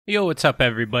Yo, what's up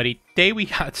everybody? Today we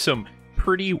got some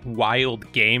pretty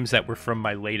wild games that were from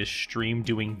my latest stream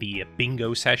doing the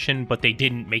bingo session, but they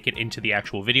didn't make it into the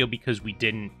actual video because we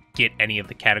didn't get any of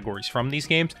the categories from these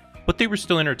games, but they were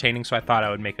still entertaining, so I thought I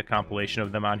would make a compilation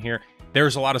of them on here.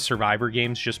 There's a lot of Survivor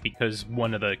games just because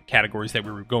one of the categories that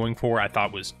we were going for I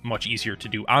thought was much easier to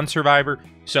do on Survivor,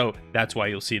 so that's why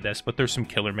you'll see this, but there's some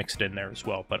killer mixed in there as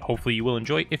well. But hopefully you will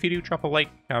enjoy. If you do, drop a like,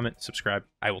 comment, subscribe.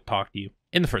 I will talk to you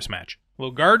in the first match.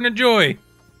 Little Garden of Joy.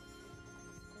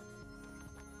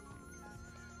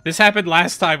 This happened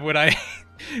last time when I...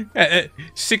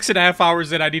 6.5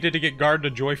 hours in, I needed to get Garden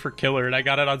of Joy for Killer, and I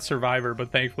got it on Survivor,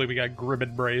 but thankfully we got Grim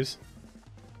and Braze.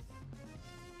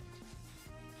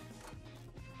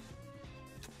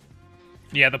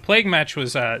 Yeah, the Plague match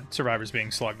was Survivors being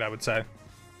slugged, I would say.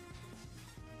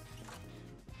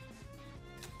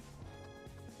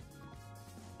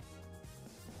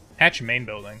 Hatch main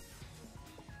building.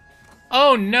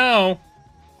 Oh no!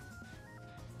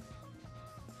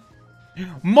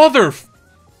 Mother!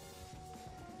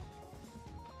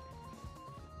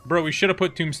 Bro, we should have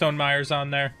put Tombstone Myers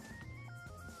on there.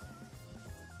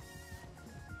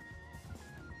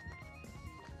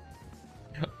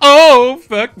 Oh,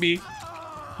 fuck me.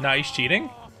 Nah, he's cheating.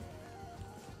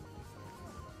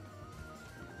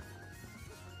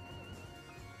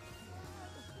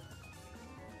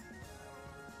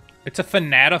 It's a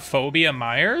Thanatophobia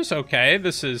Myers? Okay,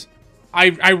 this is...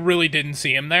 I really didn't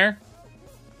see him there.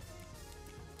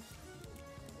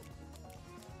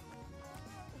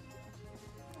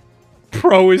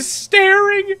 Pro is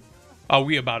staring! Oh,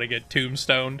 we about to get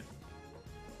tombstoned.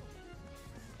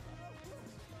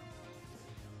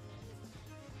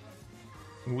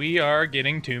 We are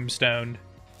getting tombstoned.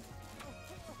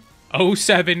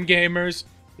 07 gamers.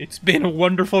 It's been a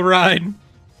wonderful ride.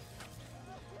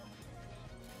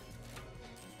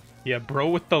 Yeah, bro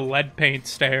with the lead paint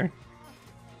stare.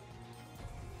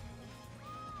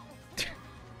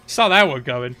 Saw that one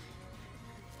coming.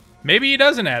 Maybe he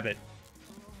doesn't have it.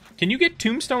 Can you get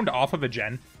tombstoned off of a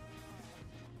gen?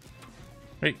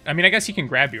 Wait, I mean, I guess he can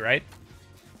grab you, right?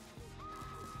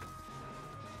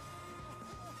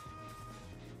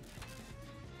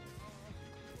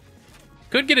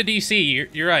 Could get a DC.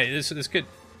 You're right. This could...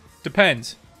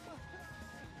 Depends.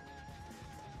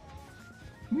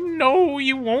 No,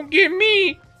 you won't get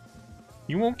me.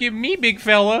 You won't get me, big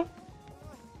fella.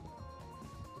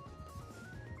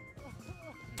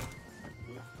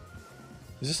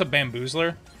 Is this a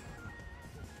bamboozler?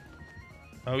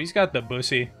 Oh, he's got the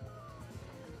bussy.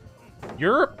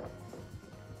 We're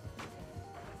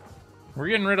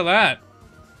getting rid of that.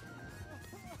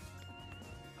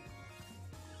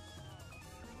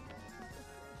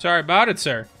 Sorry about it,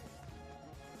 sir.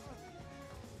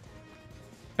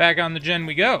 Back on the gen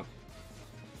we go.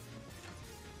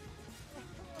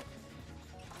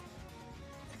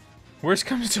 Worst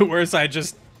comes to worst, I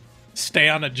just stay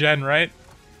on a gen, right?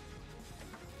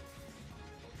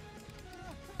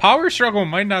 Power Struggle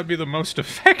might not be the most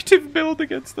effective build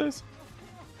against this.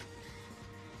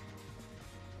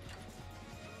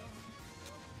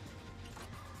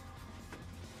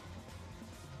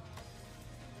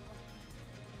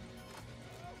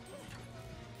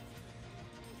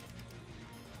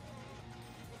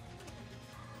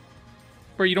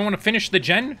 Bro, you don't want to finish the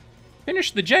gen?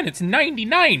 Finish the gen, it's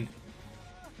 99!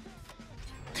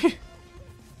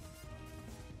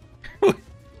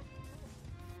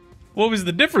 What was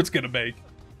the difference gonna make?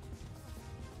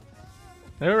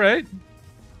 Alright.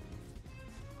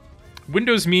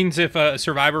 Windows means if a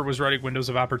Survivor was running Windows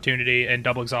of Opportunity, and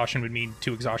double exhaustion would mean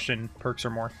 2 exhaustion perks or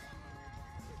more.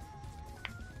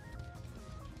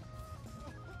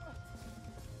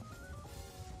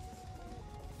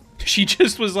 She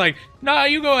just was like, nah,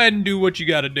 you go ahead and do what you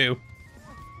gotta do.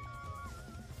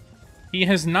 He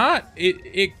has not...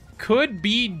 It could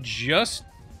be just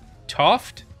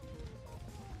Tuft.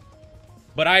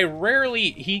 But I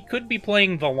rarely... He could be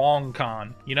playing the long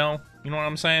con, you know? You know what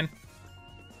I'm saying?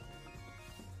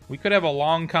 We could have a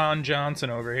long con Johnson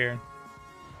over here.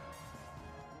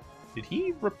 Did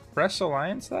he repress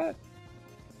alliance that?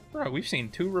 Bro, we've seen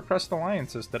 2 repressed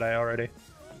alliances today already.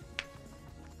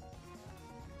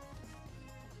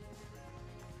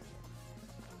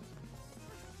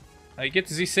 I get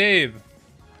the save.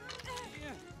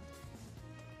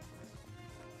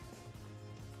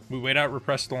 We wait out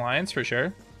repressed alliance for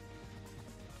sure.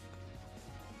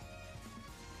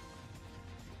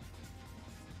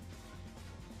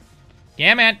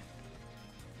 Yeah, man.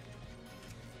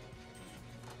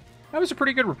 That was a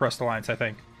pretty good repressed alliance, I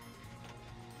think.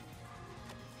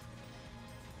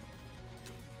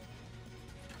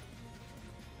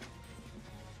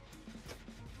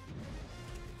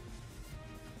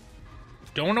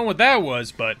 Don't know what that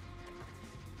was, but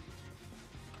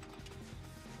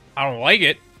I don't like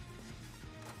it.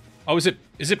 Oh, is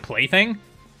it Plaything?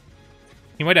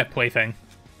 He might have Plaything.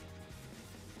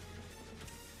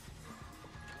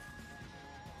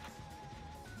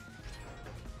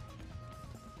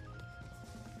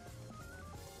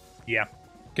 Yeah.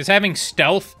 Because having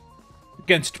stealth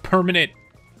against permanent,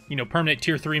 you know, permanent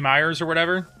tier 3 Myers or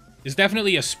whatever is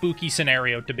definitely a spooky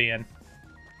scenario to be in.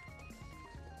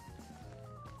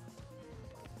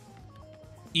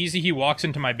 Easy, he walks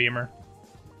into my beamer.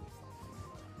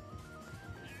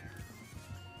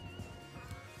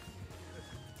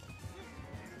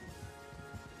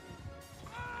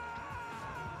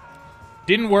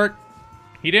 Didn't work.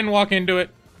 He didn't walk into it.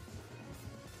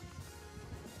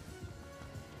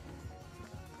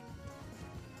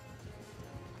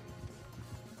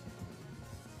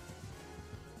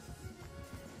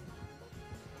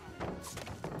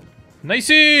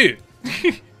 Nicey!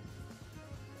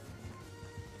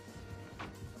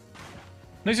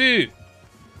 Nicey!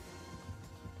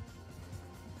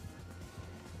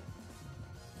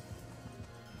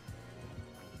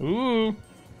 Ooh.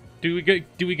 Do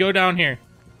we go down here?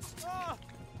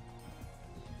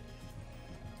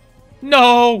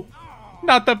 No!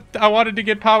 Not the... I wanted to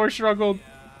get power struggled.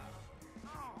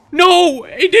 No!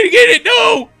 He didn't get it!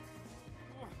 No!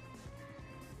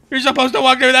 You're supposed to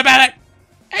walk through the pallet!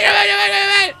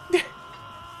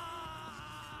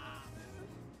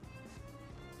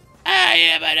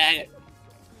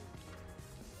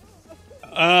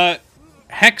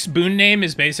 Hex boon name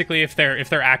is basically if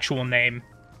their actual name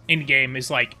in game is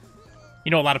like,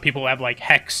 you know, a lot of people have like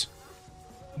Hex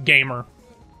Gamer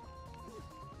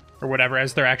or whatever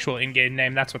as their actual in-game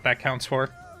name. That's what that counts for.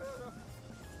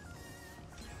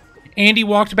 Andy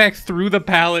walked back through the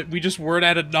pallet. We just weren't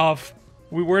at enough.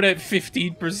 We weren't at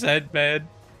 15%, man.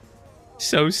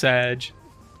 So sad.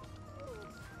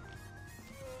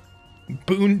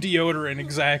 Boon deodorant,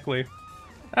 exactly.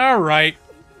 Alright.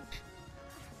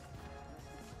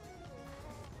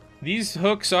 These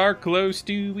hooks are close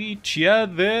to each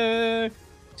other,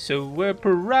 so we're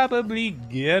probably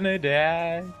gonna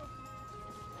die.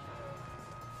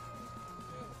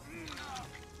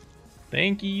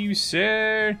 Thank you,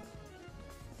 sir.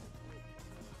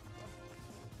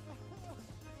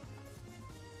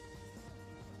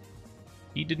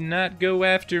 He did not go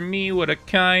after me. What a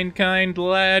kind, kind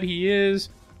lad he is.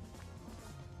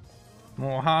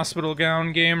 Little hospital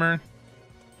gown gamer.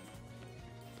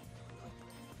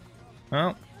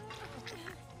 Well.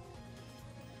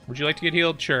 Would you like to get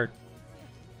healed? Sure.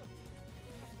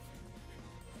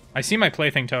 I see my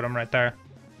plaything totem right there.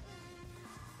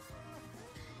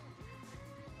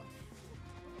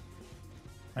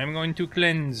 I'm going to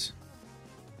cleanse.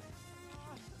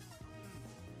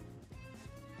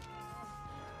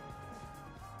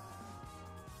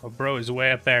 Oh, bro is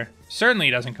way up there. Certainly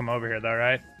he doesn't come over here, though,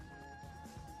 right?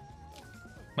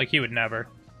 Like, he would never.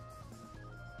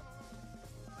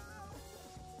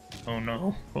 Oh,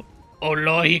 no. Oh,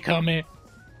 Lord, he coming.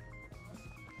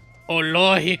 Oh,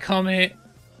 Lord, he coming.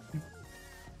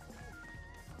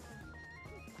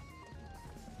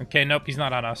 Okay, nope, he's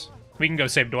not on us. We can go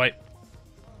save Dwight.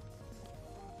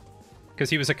 Because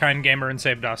he was a kind gamer and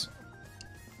saved us.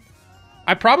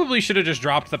 I probably should have just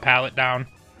dropped the pallet down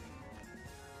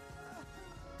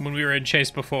when we were in chase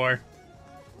before.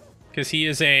 Because he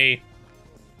is a...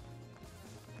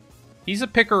 He's a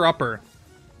picker-upper.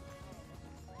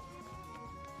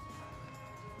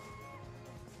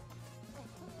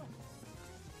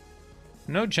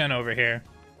 No gen over here.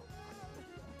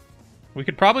 We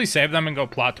could probably save them and go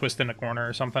plot twist in a corner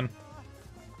or something.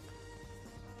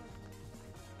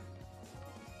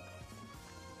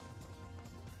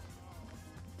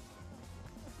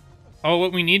 Oh,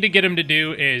 what we need to get him to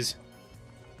do is...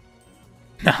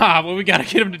 Nah, what we gotta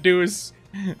get him to do is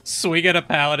swing at a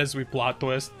pallet as we plot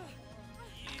twist.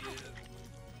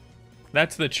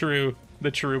 That's the true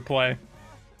play.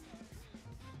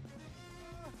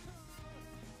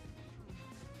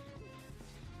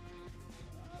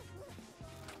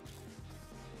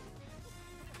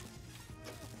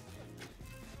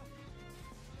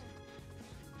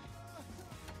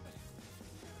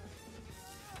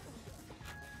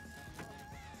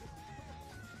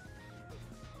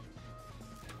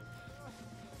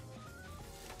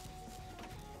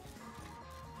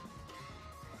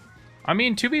 I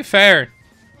mean, to be fair,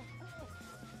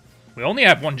 we only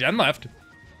have one gen left.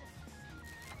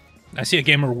 I see a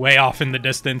gamer way off in the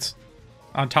distance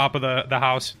on top of the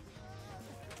house.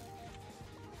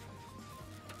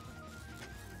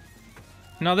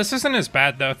 No, this isn't as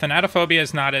bad, though. Thanatophobia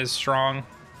is not as strong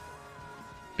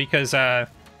because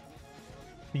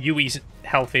Yui's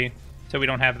healthy, so we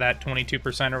don't have that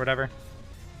 22% or whatever.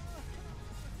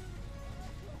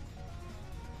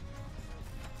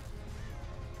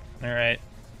 Alright.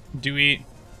 Do we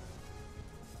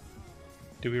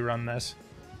run this?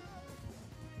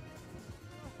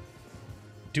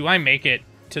 Do I make it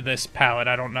to this pallet?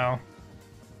 I don't know.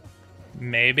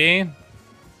 Maybe?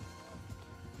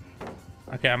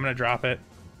 Okay, I'm gonna drop it.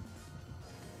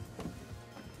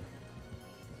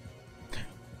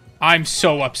 I'm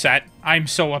so upset. I'm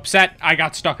so upset. I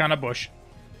got stuck on a bush.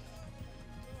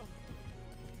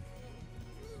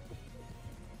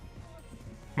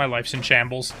 My life's in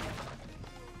shambles.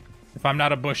 If I'm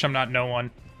not a bush, I'm not no one.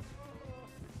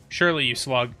 Surely, you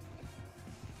slug.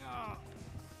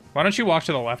 Why don't you walk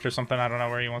to the left or something? I don't know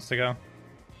where he wants to go.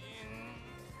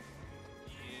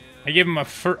 I give him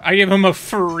a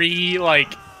free,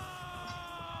 like,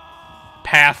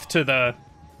 path to the...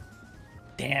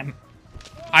 Damn.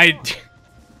 I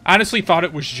honestly thought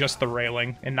it was just the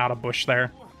railing and not a bush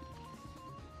there.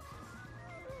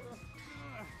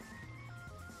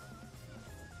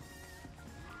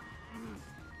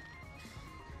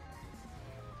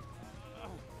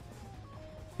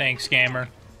 Thanks, gamer.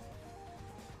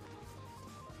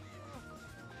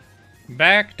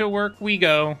 Back to work we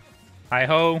go.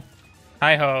 Hi-ho.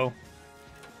 Hi-ho.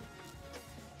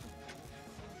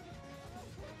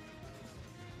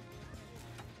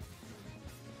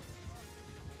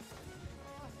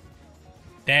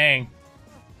 Dang.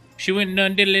 She went and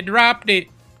done diddly dropped it.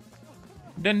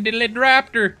 Done diddly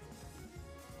dropped her.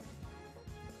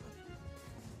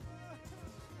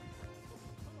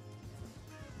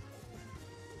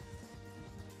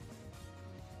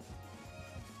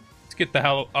 Let's get the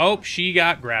hell... Oh, she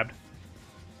got grabbed.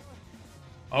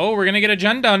 Oh, we're gonna get a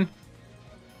gen done.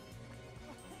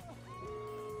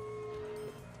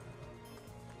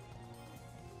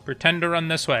 Pretend to run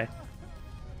this way.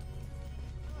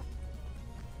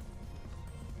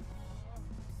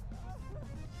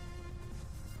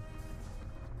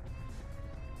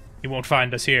 He won't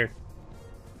find us here.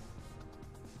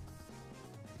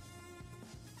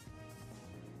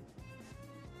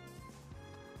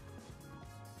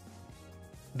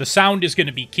 The sound is going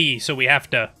to be key, so we have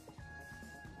to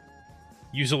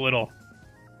use a little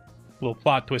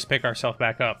plot twist, pick ourselves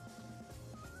back up.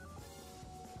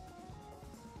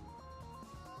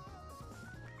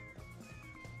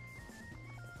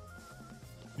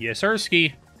 Yes,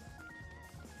 Ersky.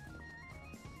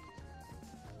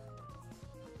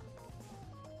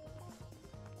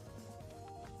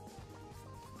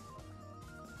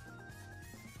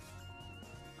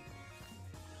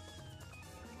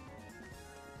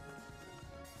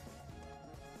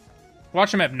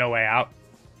 Watch him have no way out.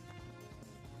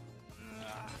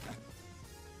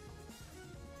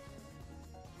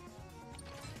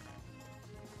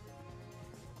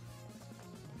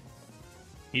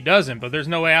 He doesn't, but there's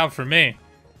no way out for me.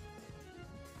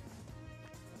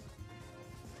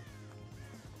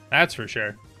 That's for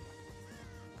sure.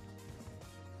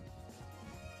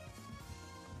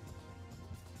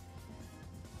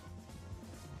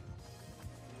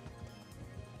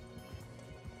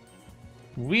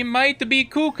 We might be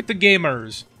cooked,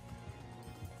 gamers.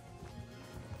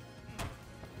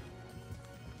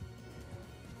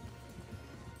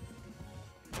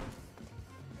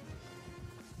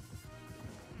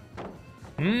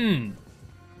 Hmm.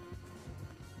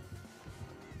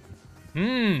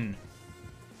 Hmm.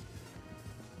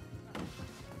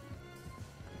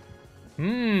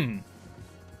 Hmm.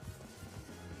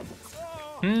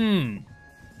 Hmm.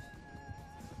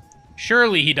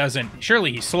 Surely he doesn't.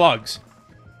 Surely he slugs.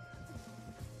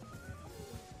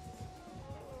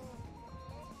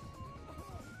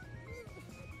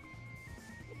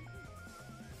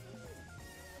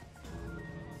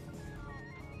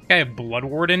 I have Blood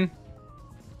Warden.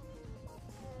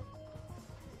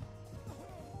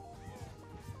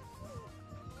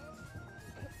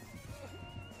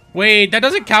 Wait, that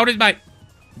doesn't count as my...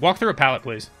 Walk through a pallet,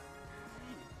 please.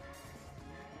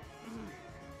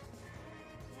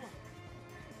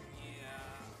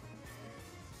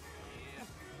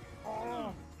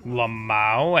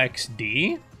 Lamau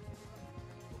XD?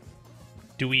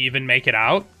 Do we even make it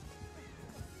out?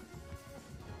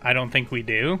 I don't think we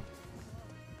do.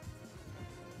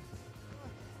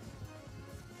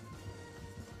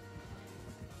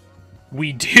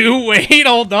 We do? Wait,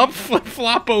 hold up.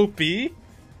 Flip-flop OP?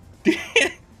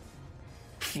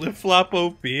 Flip-flop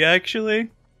OP, actually?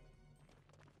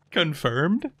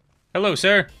 Confirmed? Hello,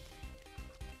 sir.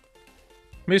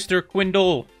 Mr.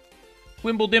 Quindle.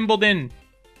 Wimble-dimbledin.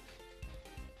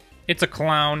 It's a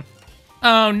clown.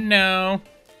 Oh, no.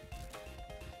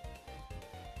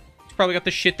 It's probably got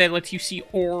the shit that lets you see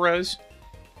auras.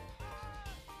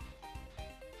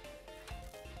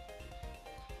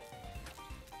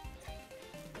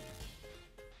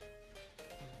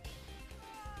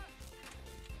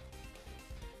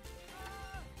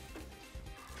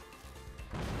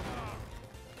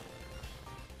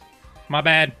 My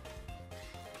bad.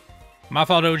 My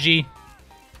fault, OG.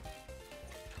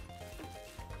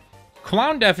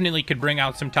 Clown definitely could bring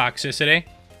out some toxicity.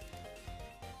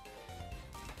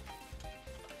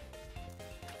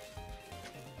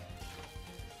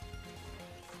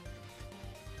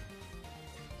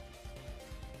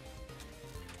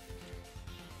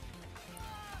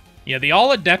 Yeah, the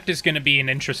All Adept is going to be an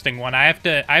interesting one. I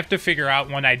have to figure out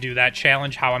when I do that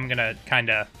challenge how I'm going to kind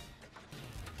of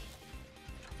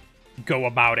go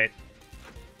about it.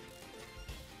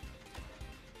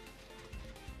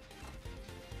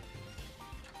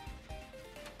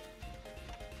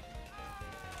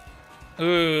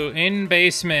 Ooh, in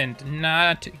basement.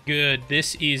 Not good.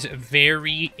 This is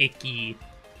very icky.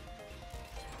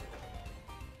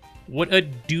 What a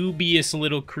dubious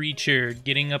little creature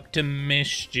getting up to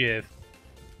mischief.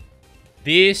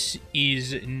 This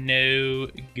is no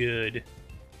good.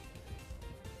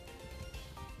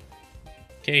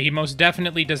 Okay, he most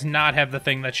definitely does not have the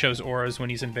thing that shows auras when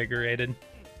he's invigorated.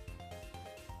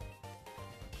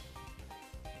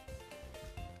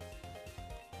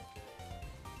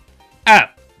 Oh,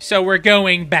 so we're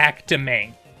going back to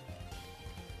main.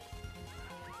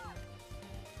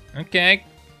 Okay.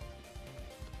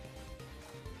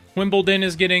 Wimbledon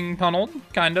is getting tunneled,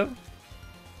 kind of.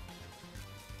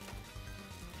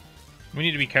 We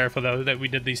need to be careful, though, that we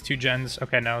did these two gens.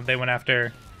 Okay, no, they went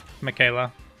after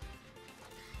Michaela.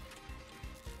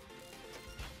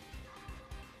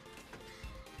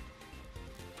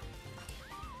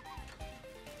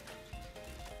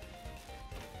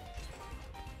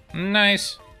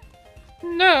 Nice.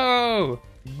 No!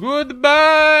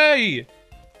 Goodbye!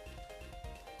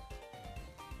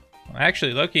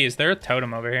 Actually, Loki, is there a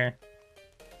totem over here?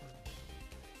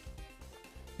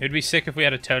 It would be sick if we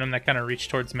had a totem that kind of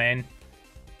reached towards main.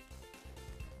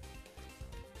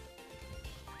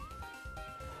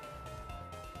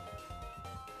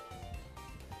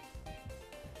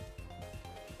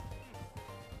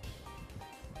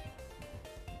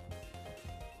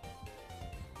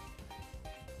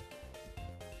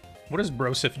 What is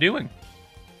Brosif doing?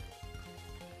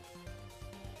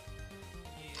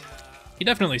 He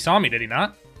definitely saw me, did he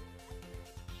not?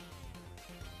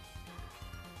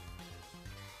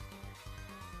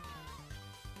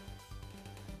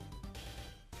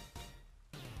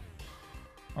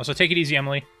 Also, take it easy,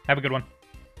 Emily. Have a good one.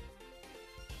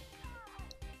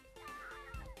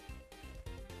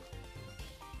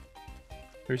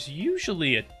 There's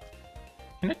usually a...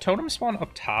 Can a totem spawn up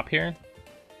top here?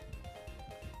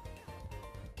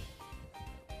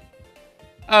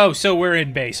 Oh, so we're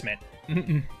in basement.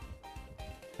 I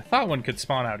thought one could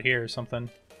spawn out here or something.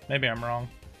 Maybe I'm wrong.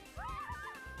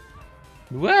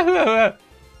 Was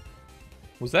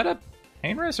that a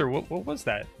Painrest or what was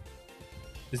that?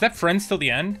 Is that friends till the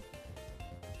end?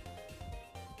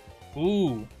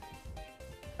 Ooh.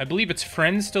 I believe it's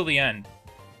friends till the end.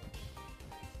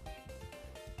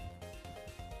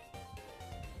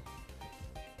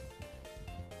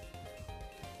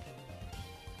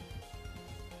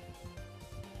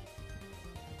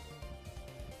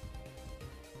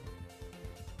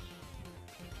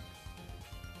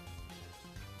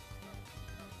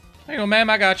 There you go, ma'am.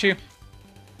 I got you.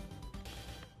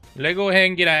 Let's go ahead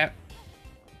and get out.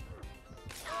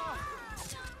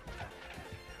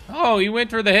 Oh, he went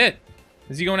for the hit.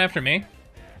 Is he going after me?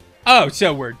 Oh,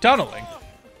 so we're tunneling.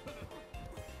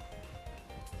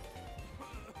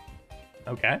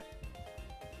 Okay.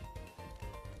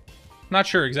 Not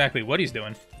sure exactly what he's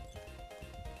doing.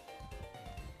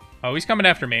 Oh, he's coming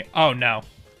after me. Oh, no.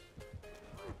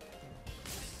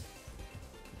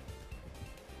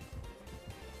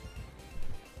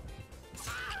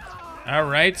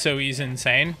 Alright, so he's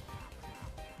insane.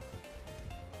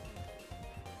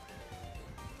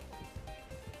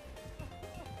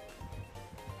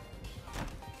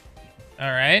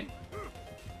 Alright.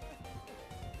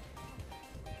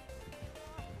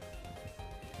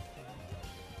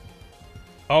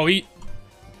 Oh, he...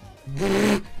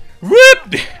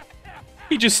 Whoop!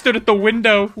 He just stood at the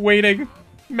window, waiting,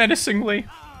 menacingly.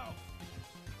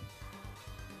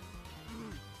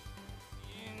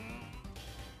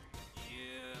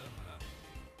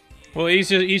 Well, he's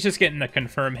just getting the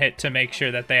confirm hit to make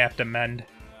sure that they have to mend.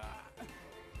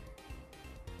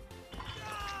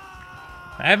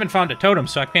 I haven't found a totem,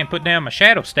 so I can't put down my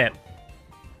shadow step.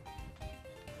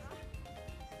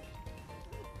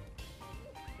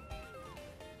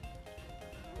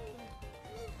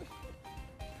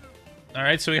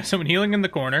 Alright, so we got someone healing in the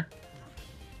corner.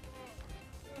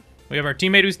 We have our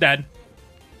teammate who's dead.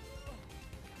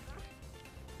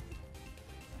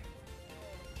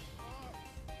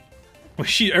 Was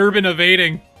she urban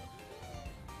evading?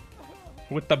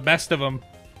 With the best of them.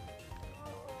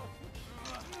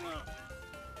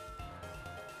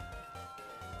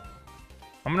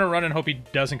 I'm gonna run and hope he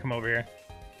doesn't come over here.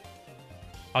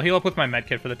 I'll heal up with my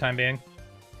medkit for the time being.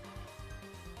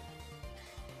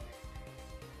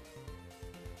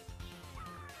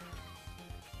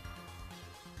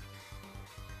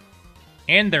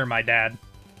 And they're my dad.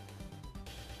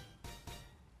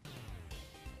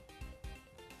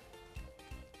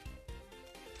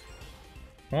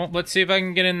 Well, let's see if I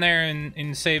can get in there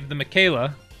and save the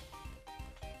Michaela.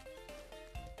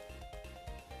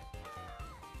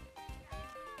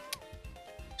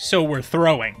 So we're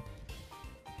throwing.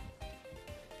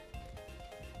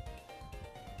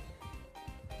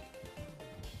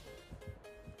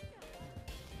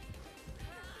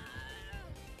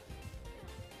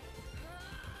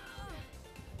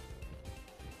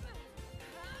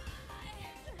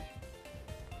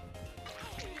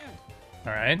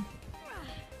 All right.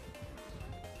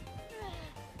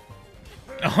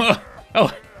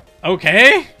 Oh,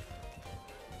 okay.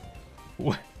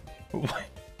 What? What?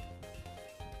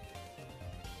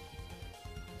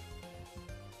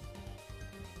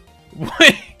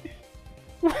 What?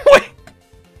 What?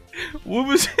 What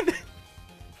was it?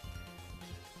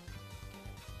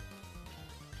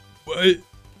 What?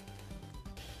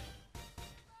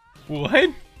 What?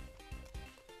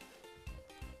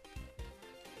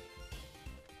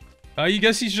 I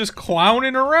guess he's just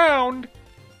clowning around,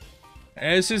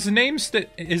 as his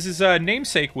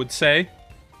namesake would say.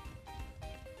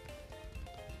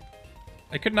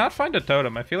 I could not find a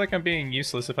totem. I feel like I'm being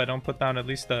useless if I don't put down at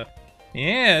least a...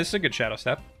 Yeah, this is a good shadow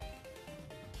step.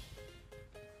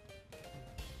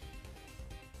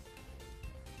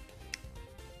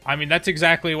 I mean, that's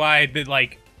exactly why I did,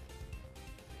 like...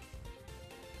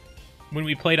 When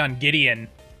we played on Gideon,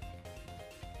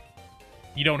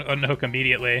 you don't unhook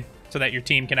immediately, so that your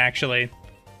team can actually...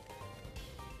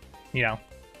 You know.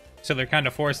 So they're kind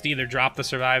of forced to either drop the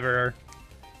survivor or...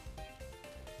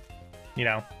 You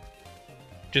know.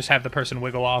 Just have the person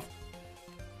wiggle off.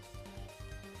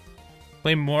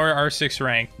 Play more R6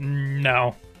 rank.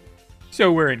 No.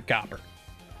 So we're in copper.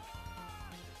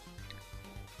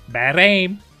 Bad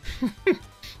aim.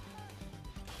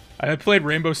 I played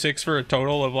Rainbow Six for a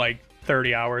total of like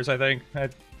 30 hours, I think. I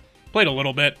played a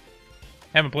little bit.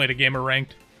 Haven't played a game of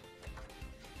ranked.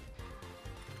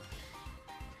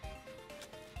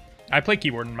 I play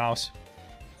keyboard and mouse.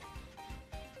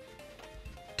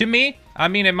 To me, I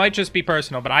mean, it might just be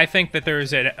personal, but I think that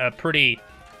there's a pretty...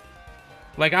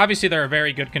 Like, obviously there are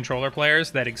very good controller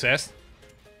players that exist.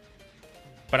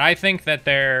 But I think that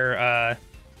there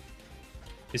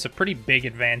is a pretty big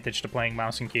advantage to playing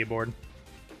mouse and keyboard.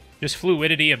 Just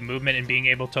fluidity of movement and being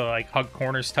able to, like, hug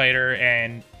corners tighter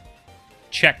and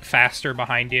check faster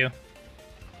behind you.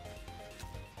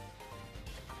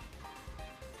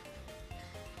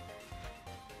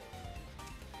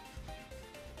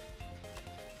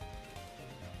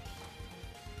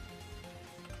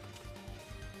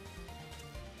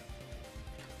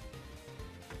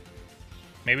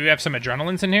 Maybe we have some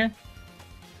adrenalines in here?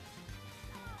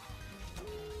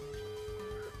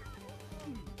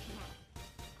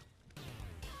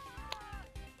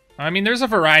 I mean, there's a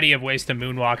variety of ways to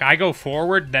moonwalk. I go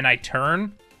forward, then I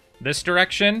turn this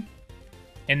direction,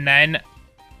 and then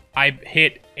I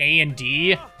hit A and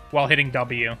D while hitting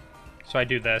W. So I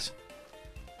do this.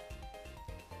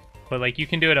 But, like, you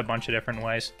can do it a bunch of different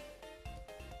ways.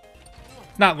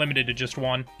 It's not limited to just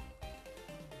one.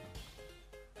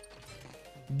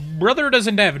 Brother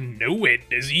doesn't have no it,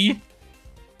 does he?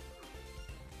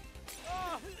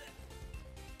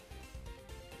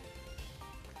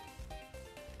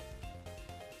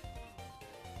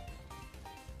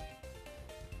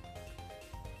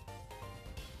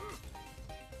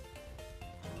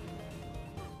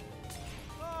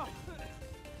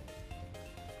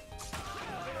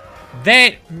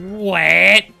 That...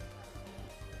 what?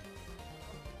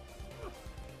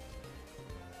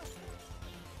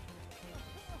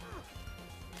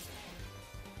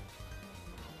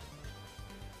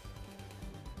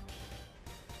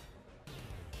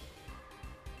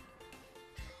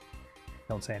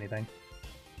 Don't say anything.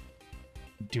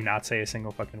 Do not say a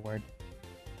single fucking word.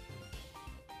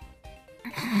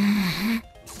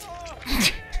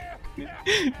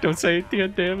 Don't say it,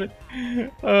 God damn it.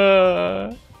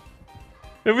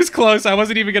 It was close. I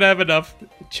wasn't even gonna have enough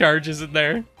charges in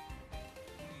there.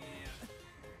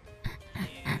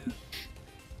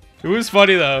 It was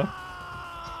funny though.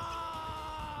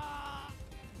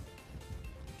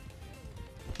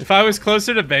 If I was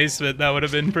closer to basement, that would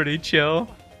have been pretty chill.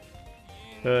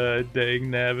 Dang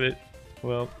nabbit.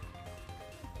 Well,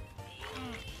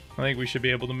 I think we should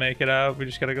be able to make it out. We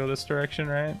just gotta go this direction,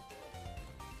 right?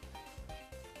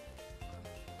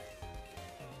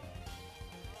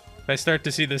 If I start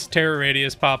to see this terror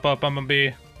radius pop up, I'm gonna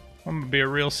be a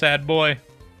real sad boy.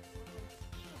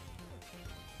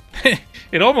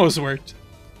 It almost worked.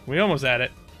 We almost had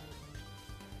it.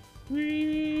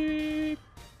 Whee!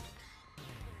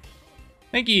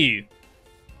 Thank you.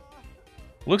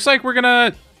 Looks like we're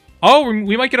gonna... Oh,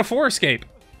 we might get a 4 escape.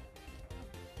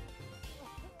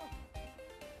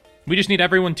 We just need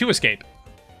everyone to escape.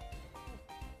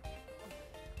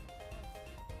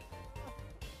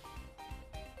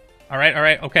 Alright,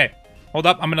 alright, okay. Hold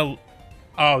up, I'm gonna...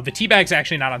 Oh, the teabag's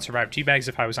actually not on survive. Teabag's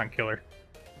if I was on killer.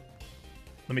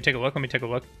 Let me take a look, let me take a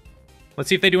look. Let's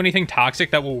see if they do anything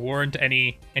toxic that will warrant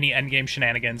any endgame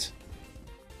shenanigans.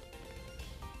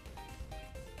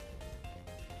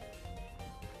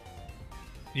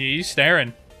 He's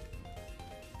staring.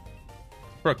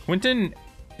 Bro, Quentin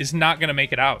is not gonna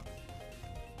make it out.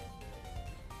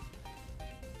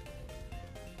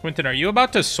 Quentin, are you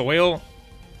about to soil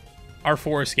our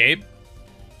 4 escape?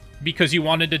 Because you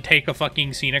wanted to take a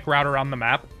fucking scenic route around the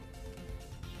map?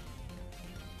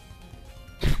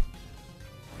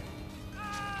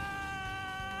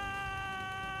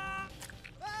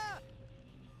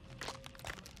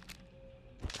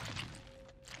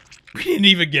 We didn't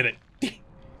even get it.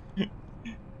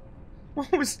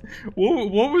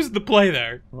 What was the play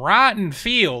there? Rotten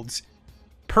fields.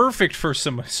 Perfect for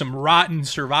some rotten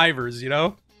survivors, you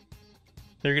know?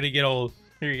 They're gonna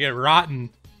get rotten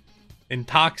and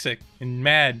toxic and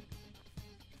mad.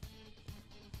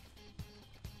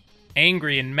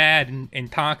 Angry and mad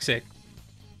and toxic.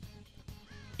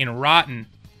 And rotten.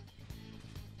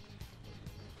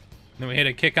 Then we hit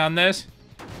a kick on this.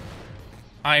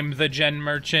 I'm the gen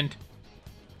merchant.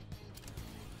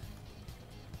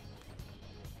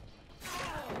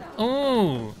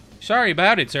 Oh, sorry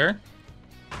about it, sir.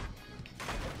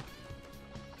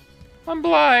 I'm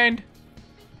blind.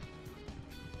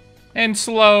 And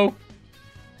slow.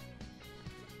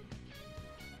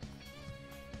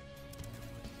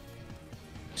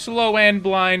 Slow and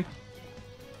blind.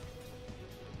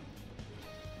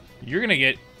 You're gonna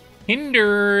get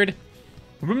hindered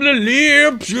from the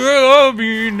lips of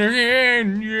an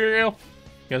angel. You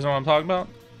guys know what I'm talking about?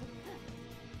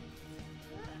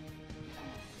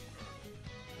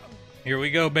 Here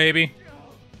we go, baby.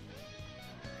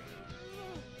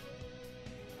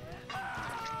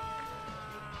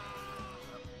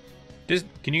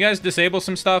 Can you guys disable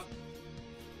some stuff?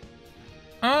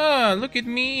 Ah, look at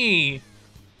me.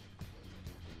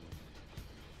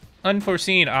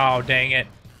 Unforeseen. Oh, dang it.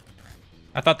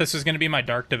 I thought this was going to be my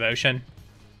dark devotion.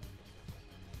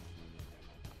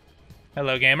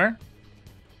 Hello, gamer.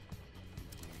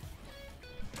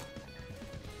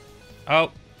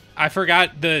 Oh, I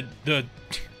forgot the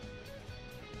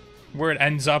where it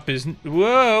ends up is...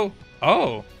 Whoa!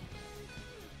 Oh.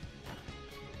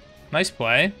 Nice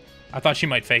play. I thought she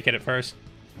might fake it at first.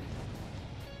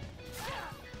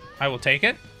 I will take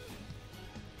it.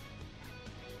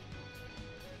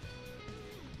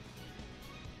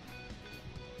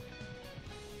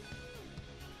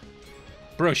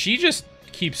 Bro, she just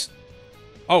keeps...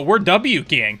 Oh, we're W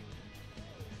keying.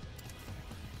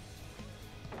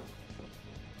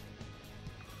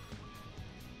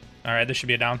 Alright, this should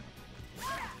be a down.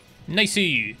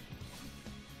 Nicey.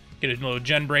 Get a little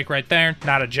gen break right there.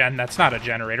 Not a gen. That's not a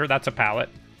generator. That's a pallet.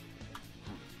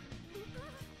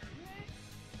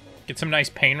 Get some nice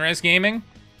pain res gaming.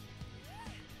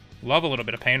 Love a little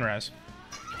bit of pain res.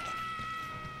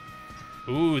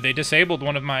 Ooh, they disabled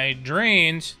one of my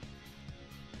drains.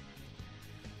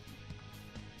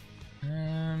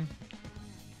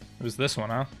 It was this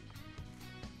one, huh?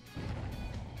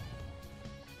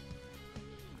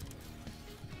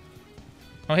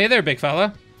 Oh, hey there, big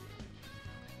fella.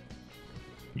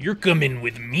 You're coming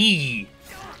with me.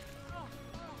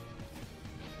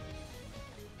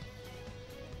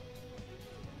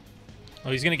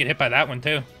 Oh, he's gonna get hit by that one,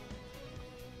 too.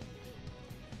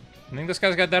 I think this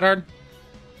guy's got that hard.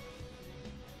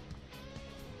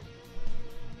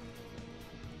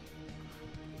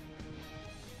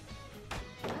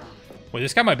 Wait,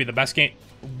 this guy might be the best game.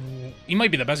 He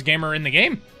might be the best gamer in the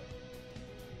game.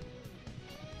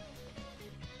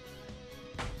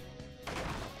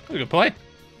 Good play.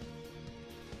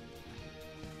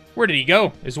 Where did he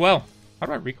go as well? How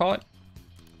do I recall it?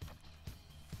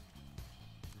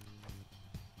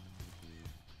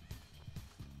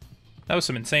 That was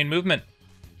some insane movement.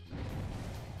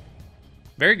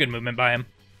 Very good movement by him.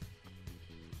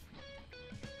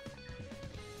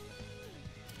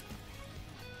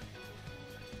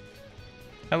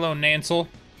 Hello, Nancel.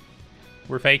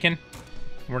 We're faking.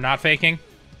 We're not faking.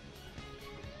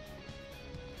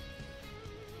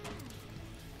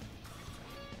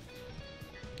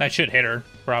 That should hit her,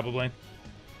 probably.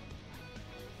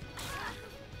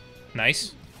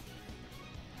 Nice.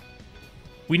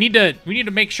 We need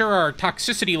to make sure our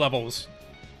toxicity levels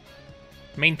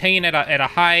maintain at a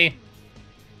high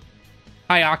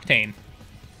octane.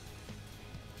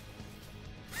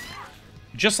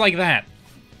 Just like that.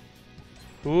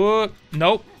 Ooh,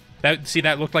 nope. See,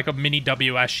 that looked like a mini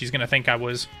WS. She's gonna think I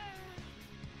was.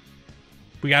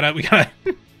 We gotta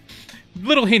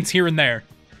little hints here and there.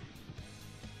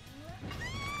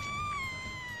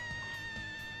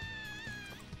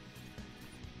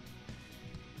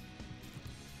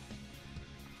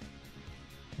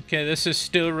 Okay, this is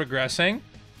still regressing.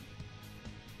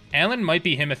 Alan might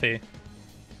be Himothy.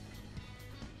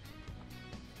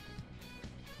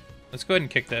 Let's go ahead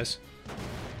and kick this.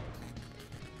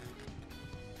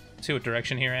 Let's see what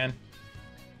direction he ran.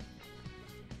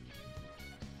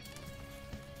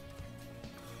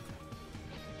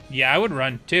 Yeah, I would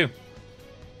run, too.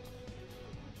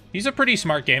 He's a pretty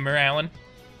smart gamer, Alan.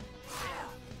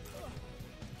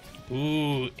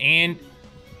 Ooh, and...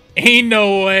 Ain't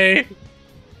no way!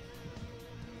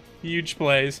 Huge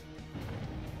plays.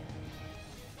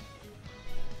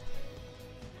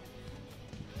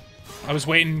 I was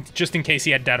waiting just in case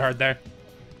he had Dead Hard there.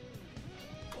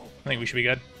 I think we should be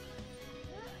good.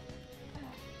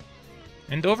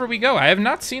 And over we go. I have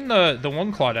not seen the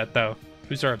one Claudette, though.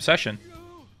 Who's our obsession?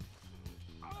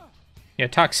 Yeah,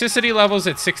 toxicity levels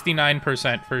at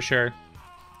 69% for sure.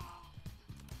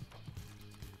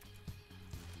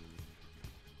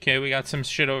 Okay, we got some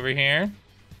shit over here.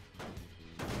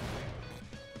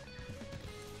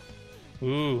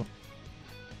 Ooh.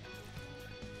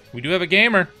 We do have a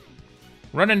gamer.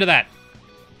 Run into that.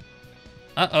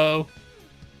 Uh-oh.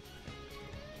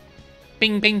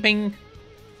 Bing, bing, bing.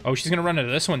 Oh, she's gonna run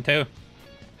into this one, too.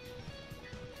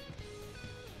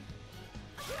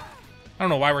 I don't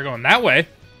know why we're going that way.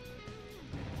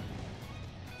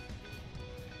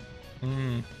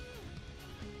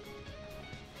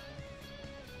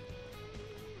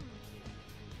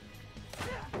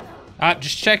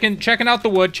 Just checking out the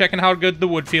wood, checking how good the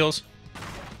wood feels.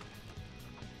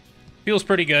 Feels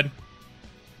pretty good.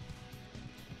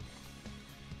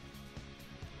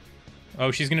 Oh,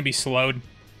 she's gonna be slowed.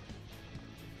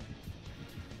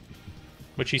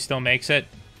 But she still makes it.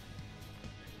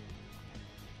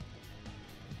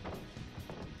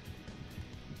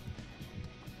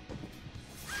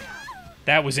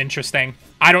 That was interesting.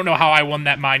 I don't know how I won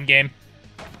that mind game.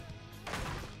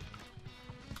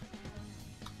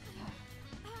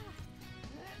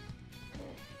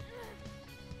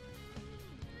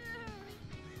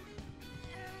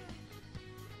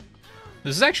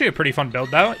 This is actually a pretty fun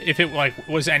build, though, if it like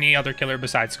was any other killer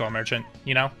besides Skull Merchant,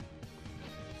 you know?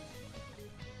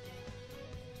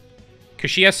 Because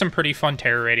she has some pretty fun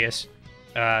terror radius,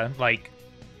 like,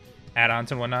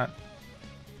 add-ons and whatnot.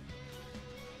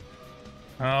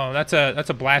 Oh, that's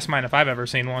a blast mine if I've ever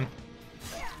seen one.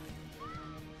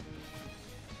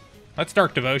 Let's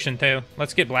Dark Devotion, too.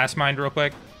 Let's get blast mined real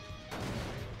quick.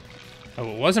 Oh,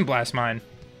 it wasn't blast mine.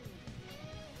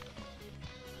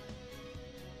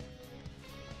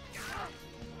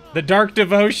 The Dark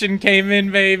Devotion came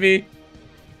in, baby.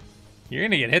 You're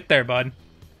gonna get hit there, bud.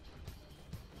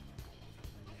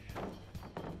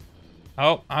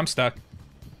 Oh, I'm stuck.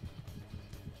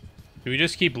 Do we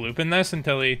just keep looping this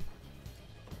until he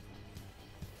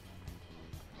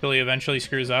eventually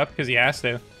screws up? Because he has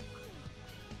to.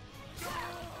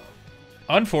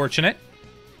 Unfortunate.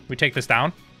 We take this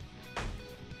down.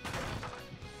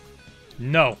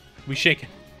 No. We shake it.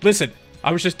 Listen,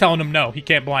 I was just telling him no. He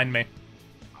can't blind me.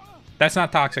 That's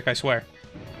not toxic, I swear.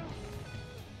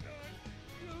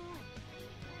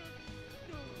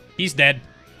 He's dead.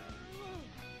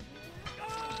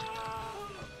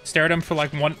 Stare at him for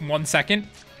like one second.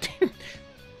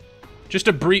 just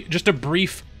a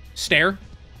brief stare.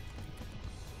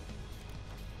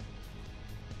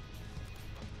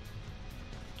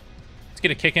 Let's get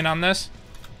a kick in on this.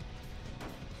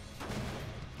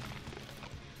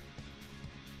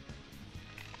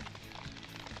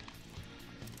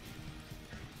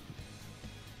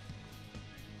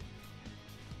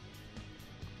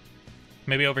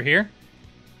 Maybe over here?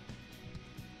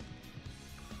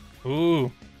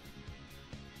 Ooh.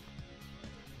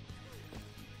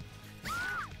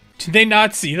 Did they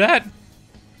not see that?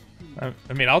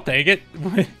 I mean, I'll take it.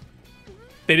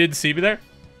 They didn't see me there?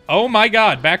 Oh my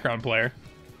god, background player.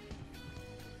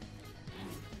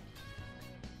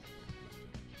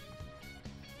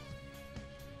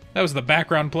 That was the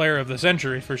background player of the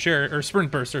century for sure, or Sprint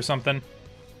Burst or something.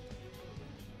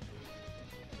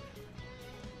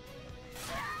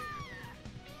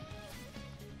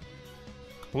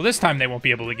 Well, this time they won't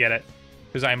be able to get it,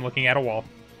 because I am looking at a wall.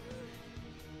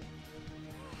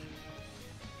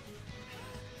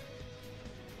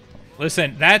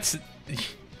 Listen, that's...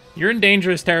 You're in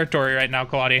dangerous territory right now,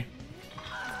 Claudia.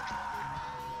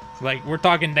 Like, we're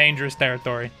talking dangerous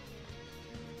territory.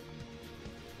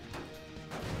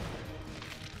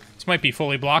 This might be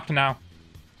fully blocked now.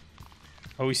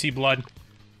 Oh, we see blood.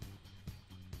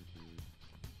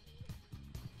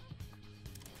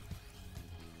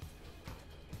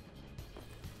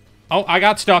 Oh, I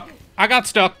got stuck. I got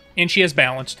stuck. And she has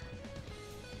balanced.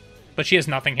 But she has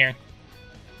nothing here.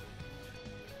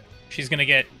 She's gonna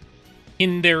get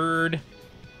hindered.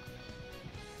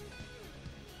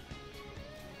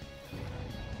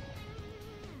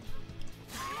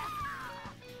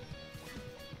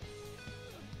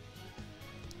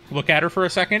 Look at her for a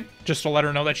second, just to let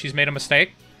her know that she's made a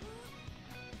mistake.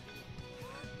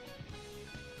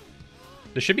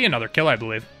 There should be another kill, I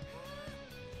believe.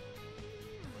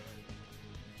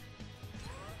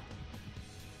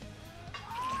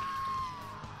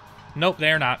 Nope,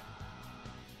 they're not.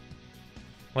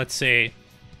 Let's see.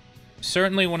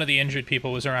 Certainly one of the injured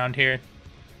people was around here.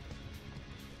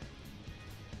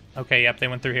 Okay, yep, they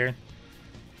went through here.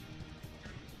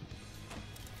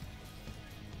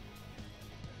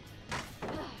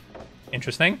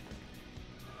 Interesting.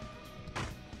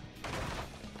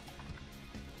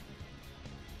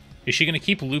 Is she gonna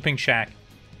keep looping Shaq?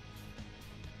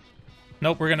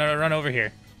 Nope, we're gonna run over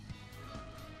here.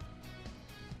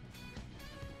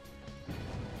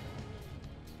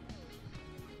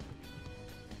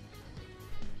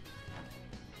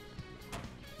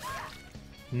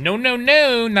 No, no,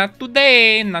 no, not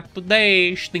today, not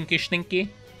today, stinky, stinky.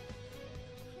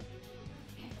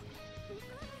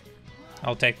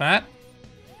 I'll take that.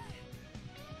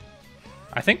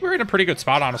 I think we're in a pretty good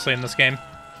spot, honestly, in this game.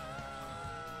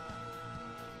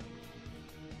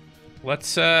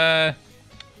 Let's,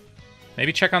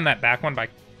 maybe check on that back one by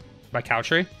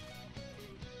Country.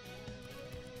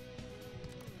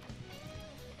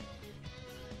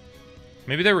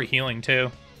 Maybe they were healing, too.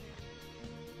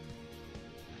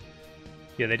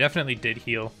 Yeah, they definitely did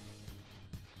heal.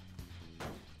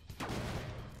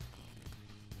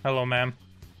 Hello, ma'am.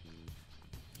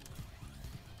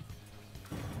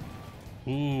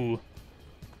 Ooh.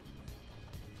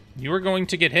 You were going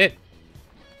to get hit.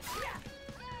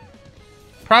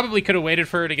 Probably could have waited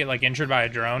for her to get, like, injured by a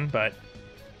drone, but...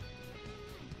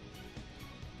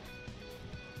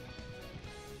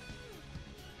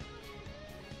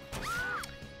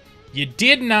 You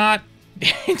did not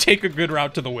take a good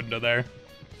route to the window there.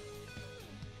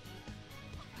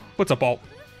 What's up, Alt?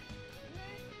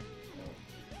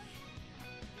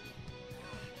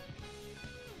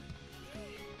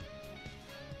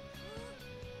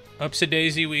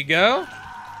 Upsie-daisy we go.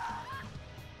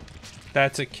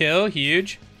 That's a kill.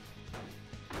 Huge.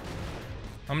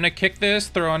 I'm gonna kick this,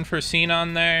 throw Unforeseen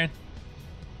on there.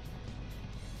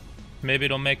 Maybe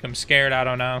it'll make them scared, I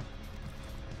don't know.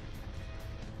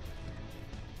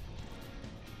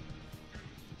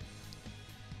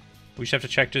 We should have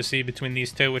to check to see between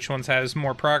these two which ones has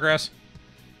more progress.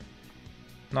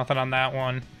 Nothing on that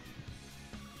one.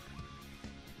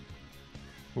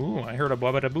 Ooh, I heard a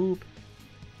bubba-da-boop.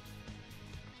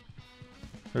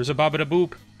 There's a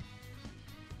bubba-da-boop.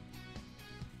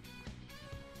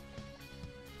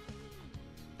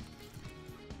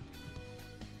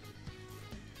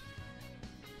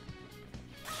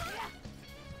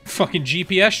 Fucking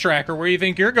GPS tracker, where do you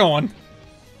think you're going?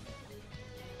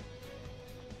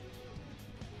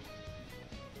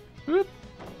 Whoop.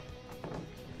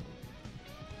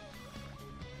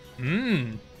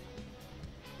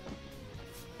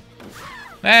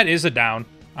 That is a down.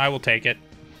 I will take it.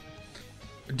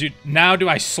 Dude, now do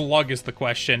I slug is the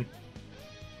question.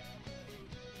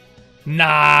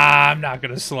 Nah, I'm not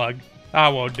gonna slug. I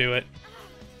won't do it.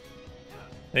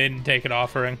 They didn't take an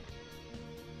offering.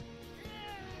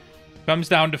 Comes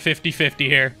down to 50-50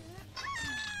 here.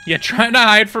 Yeah, trying to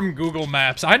hide from Google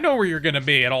Maps. I know where you're gonna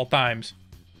be at all times.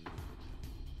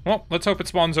 Well, let's hope it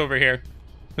spawns over here.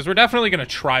 Because we're definitely gonna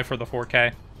try for the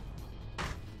 4K.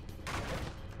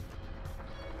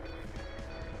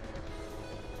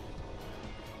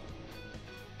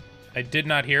 I did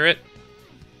not hear it,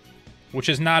 which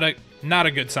is not a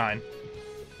good sign.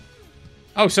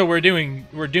 Oh, so we're doing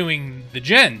the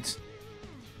gens.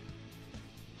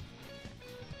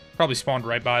 Probably spawned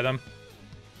right by them.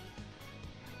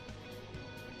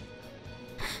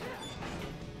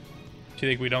 Do you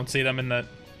think we don't see them in the...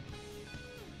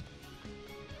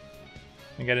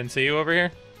 Think I didn't see you over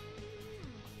here?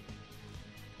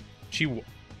 She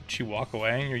walk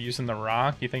away? You're using the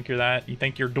rock? You think you're that? You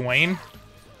think you're Dwayne?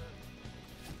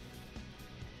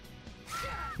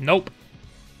 Nope.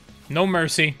 No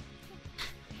mercy.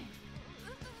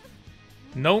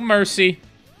 No mercy.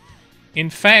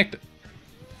 In fact,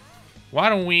 why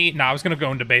don't we... Nah, I was going to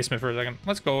go into basement for a second.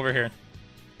 Let's go over here.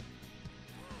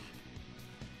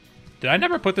 Did I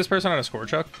never put this person on a score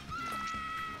truck?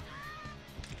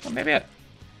 Well, maybe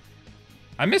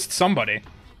I missed somebody.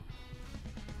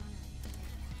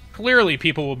 Clearly,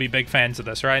 people will be big fans of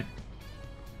this, right?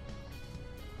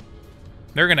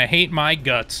 They're gonna hate my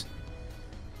guts.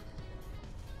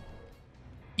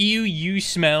 Ew, you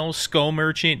smell, skull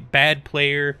merchant, bad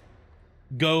player.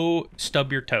 Go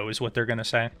stub your toe is what they're gonna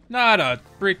say. Not a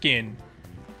freaking...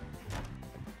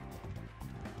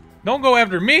 Don't go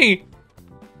after me!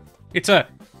 It's a...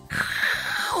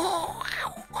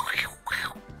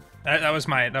 That was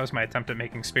my attempt at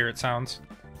making spirit sounds.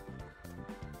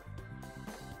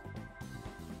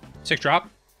 6 drop.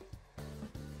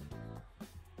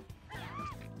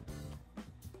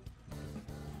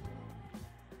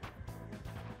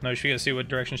 No, she gotta see what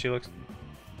direction she looks.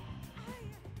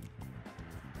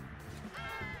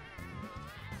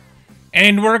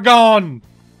 And we're gone!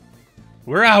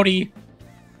 We're outie.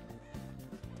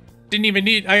 Didn't even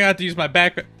need... I got to use my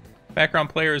background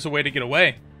player as a way to get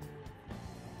away.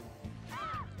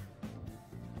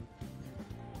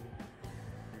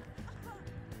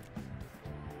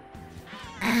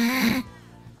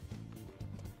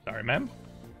 Sorry, ma'am.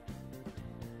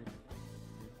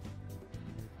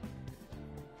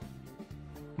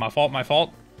 My fault, my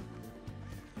fault.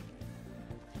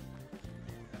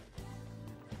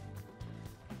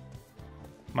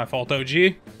 My fault,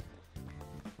 OG.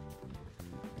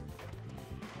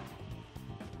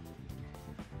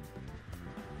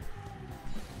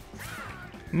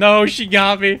 No, she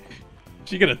got me.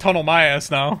 She gonna tunnel my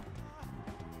ass now.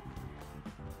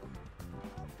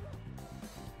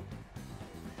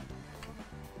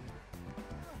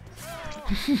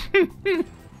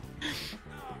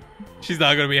 She's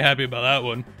not gonna be happy about that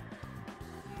one.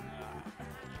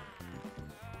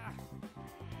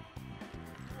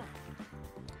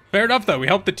 Fair enough, though. We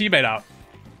helped the teammate out.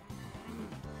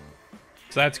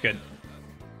 So that's good.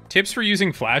 Tips for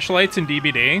using flashlights in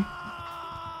DBD?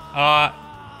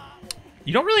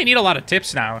 You don't really need a lot of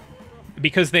tips now.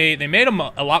 Because they made them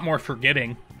a lot more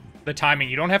forgiving. The timing.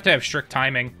 You don't have to have strict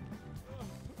timing.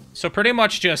 So pretty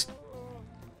much just...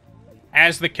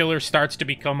 As the killer starts to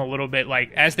become a little bit,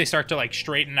 like... As they start to, like,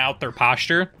 straighten out their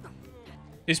posture...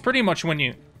 Is pretty much when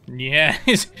you... Yeah,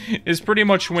 is pretty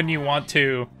much when you want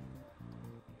to...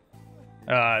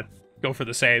 go for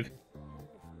the save.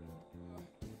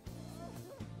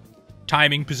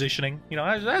 Timing, positioning. You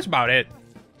know, that's about it.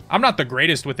 I'm not the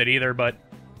greatest with it either, but...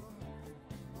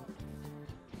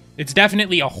 It's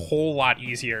definitely a whole lot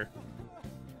easier.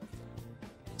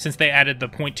 Since they added the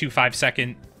 0.25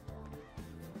 second...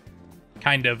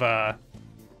 kind of,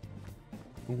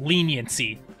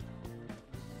 leniency.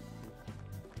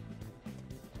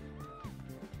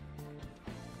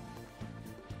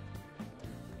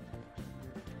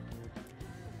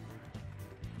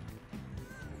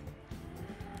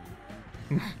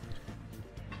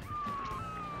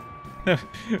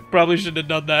 Probably shouldn't have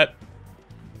done that.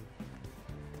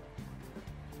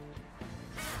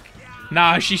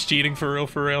 Nah, she's cheating for real,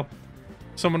 for real.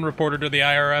 Someone reported her to the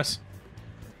IRS.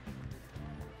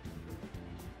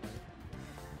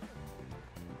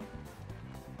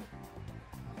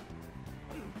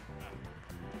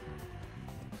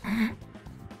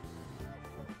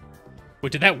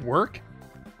 Wait, did that work?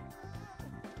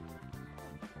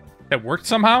 That worked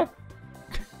somehow?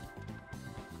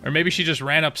 Or maybe she just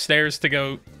ran upstairs to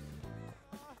go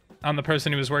on the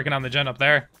person who was working on the gen up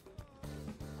there.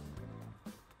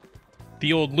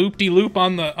 The old loop-de-loop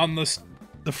on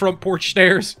the front porch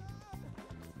stairs.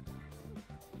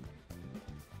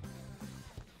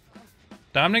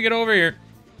 Time to get over here.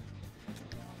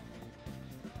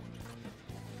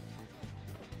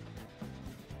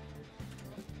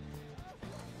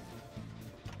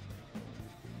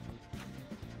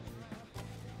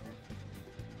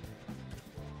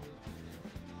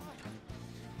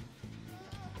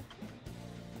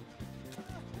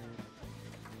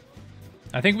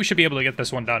 I think we should be able to get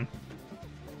this one done.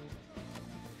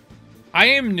 I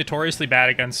am notoriously bad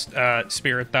against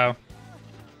Spirit, though.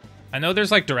 I know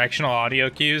there's, like, directional audio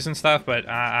cues and stuff, but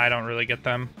I don't really get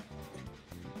them.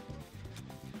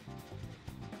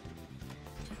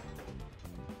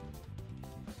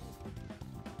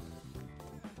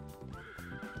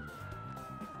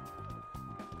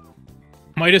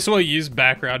 Might as well use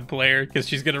background player, because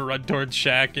she's gonna run towards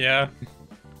Shaq, yeah.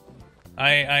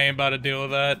 I ain't about to deal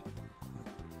with that.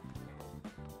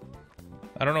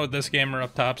 I don't know what this gamer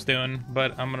up top's doing,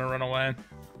 but I'm gonna run away.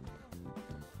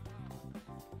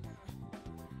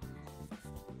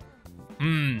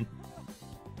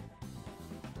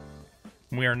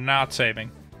 We are not saving.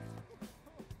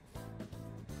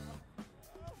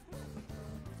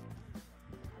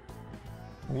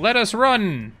 Let us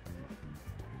run!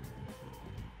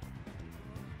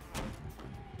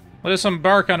 Let us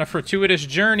embark on a fortuitous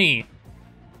journey.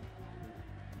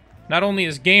 Not only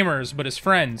as gamers, but as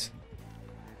friends.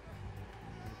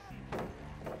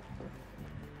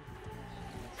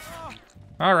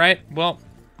 Alright, well,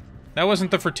 that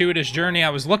wasn't the fortuitous journey I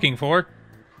was looking for.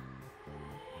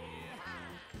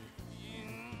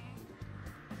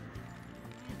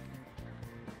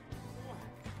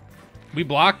 We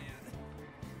block.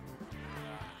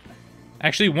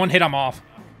 Actually, one hit, I'm off.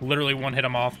 Literally one hit,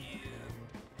 I'm off.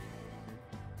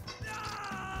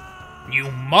 You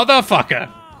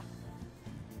motherfucker!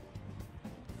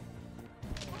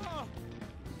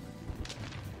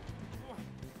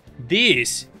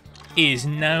 This is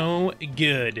no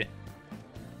good.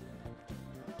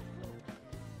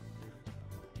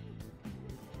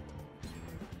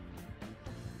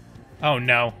 Oh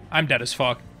no, I'm dead as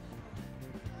fuck.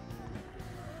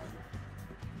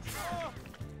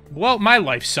 Well, my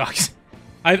life sucks.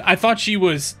 I thought she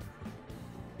was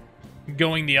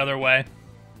going the other way.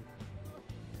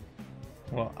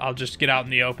 Well, I'll just get out in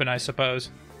the open, I suppose.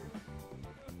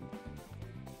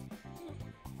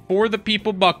 For the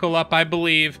people, buckle up, I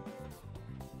believe.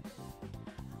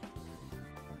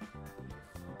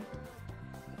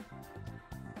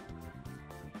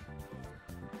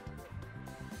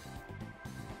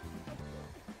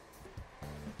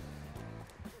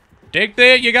 Take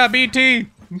that, you got BT!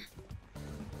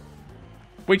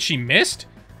 Wait, she missed?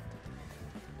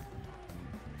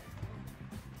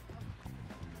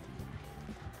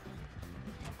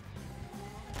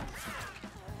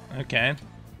 Okay.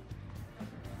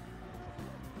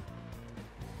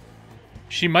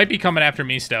 She might be coming after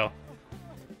me still.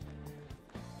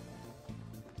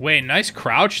 Wait, nice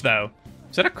crouch, though.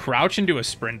 Is that a crouch into a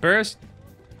sprint burst?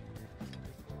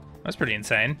 That's pretty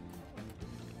insane.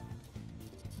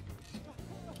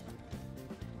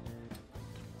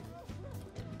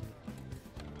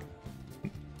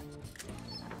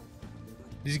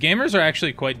 These gamers are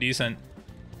actually quite decent.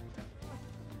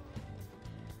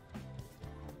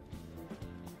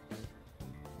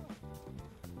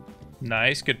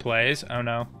 Nice, good plays. Oh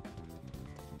no.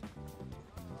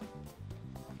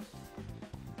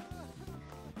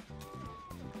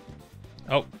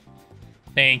 Oh.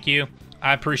 Thank you.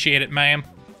 I appreciate it, ma'am.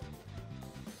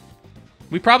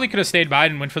 We probably could have stayed by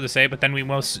and went for the save, but then we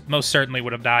most certainly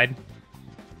would have died.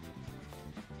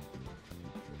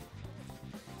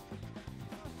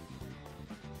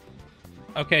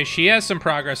 Okay, she has some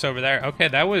progress over there. Okay,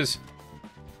 that was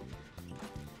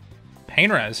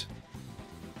pain res.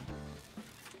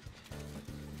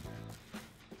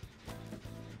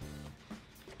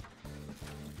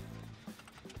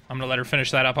 I'm gonna let her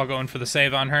finish that up. I'll go in for the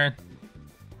save on her.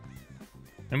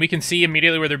 And we can see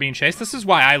immediately where they're being chased. This is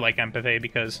why I like empathy,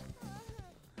 because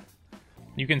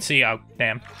you can see, oh,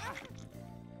 damn.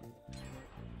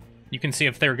 You can see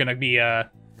if they're gonna be,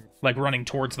 like, running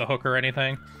towards the hook or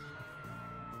anything.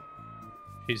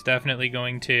 She's definitely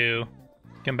going to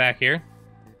come back here.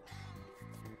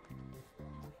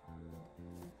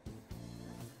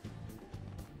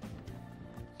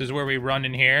 This is where we run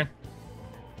in here.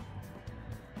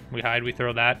 We hide, we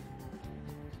throw that.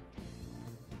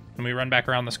 And we run back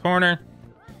around this corner.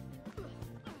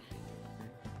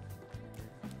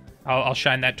 I'll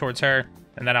shine that towards her,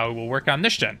 and then I will work on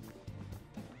this gen.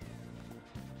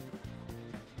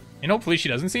 And hopefully she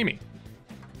doesn't see me.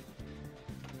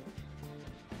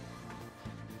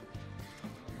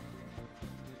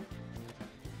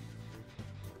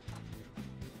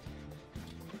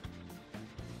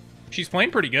 She's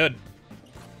playing pretty good.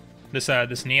 This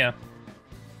Nia.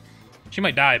 She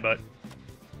might die, but...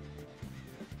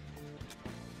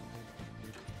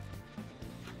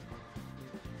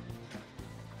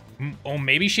 Oh,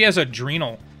 maybe she has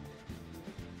adrenal.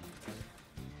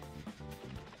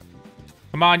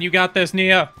 Come on, you got this,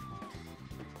 Nia.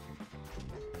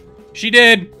 She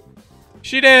did.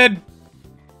 She did.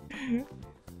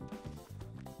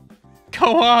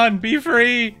 Go on, be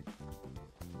free.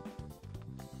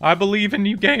 I believe in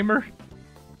you, gamer.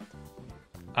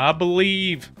 I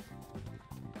believe.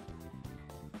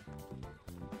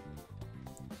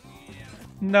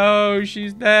 No,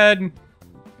 she's dead.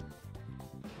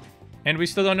 And we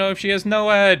still don't know if she has no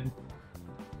head.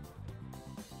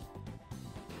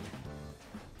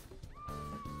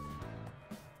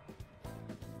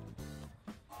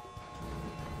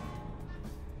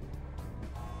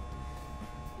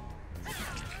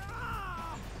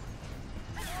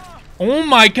 Oh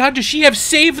my god, does she have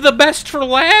save the best for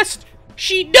last?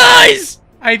 She does!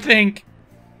 I think.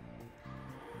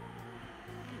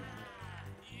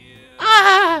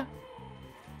 Ah!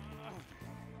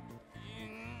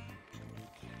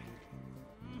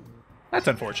 That's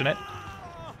unfortunate.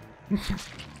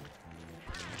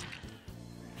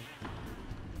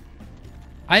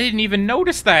 I didn't even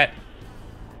notice that.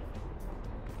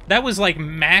 That was like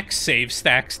max save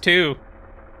stacks too.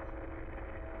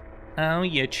 Oh,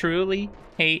 you truly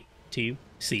hate to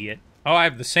see it. Oh, I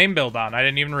have the same build on. I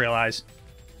didn't even realize.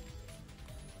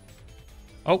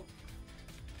 Oh.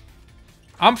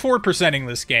 I'm 4%ing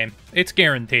this game. It's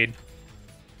guaranteed.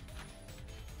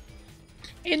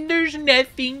 And there's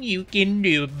nothing you can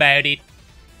do about it.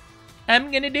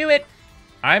 I'm gonna do it.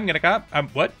 I'm gonna cop.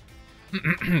 What?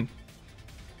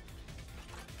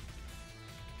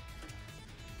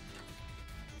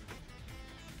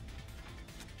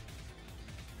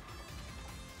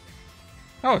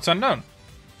 Oh, it's unknown.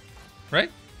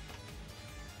 Right?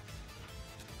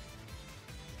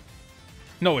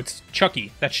 No, it's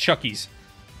Chucky. That's Chucky's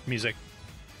music.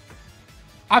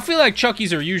 I feel like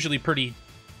Chucky's are usually pretty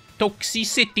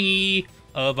toxicity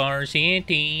of our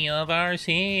city, of our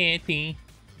city.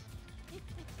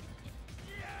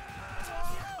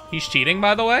 He's cheating,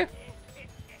 by the way.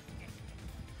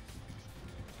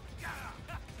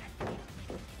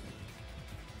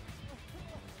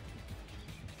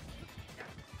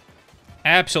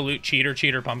 Absolute cheater,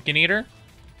 cheater, pumpkin eater.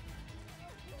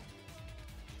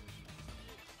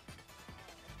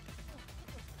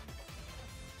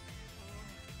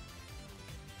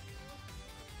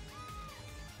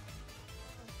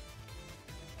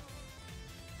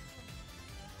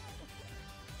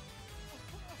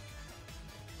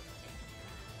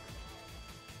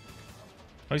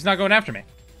 Oh, he's not going after me.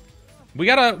 We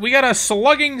got a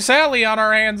slugging Sally on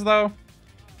our hands, though.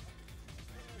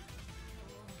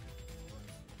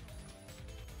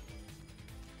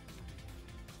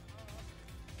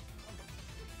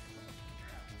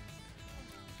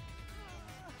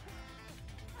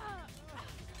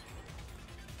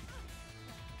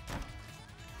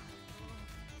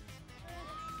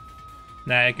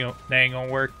 Nah, that ain't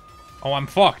gonna work. Oh, I'm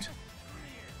fucked.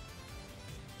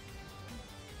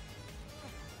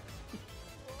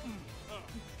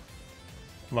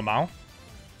 Lamau?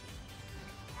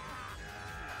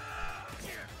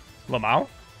 Lamau?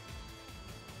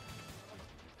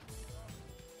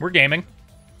 We're gaming.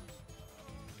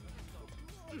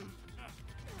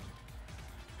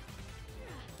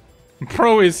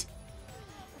 Pro is...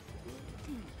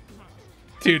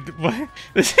 Dude, what?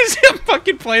 This is him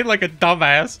fucking playing like a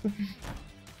dumbass.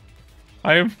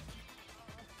 I'm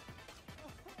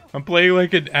playing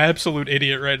like an absolute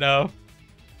idiot right now.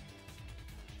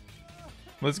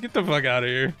 Let's get the fuck out of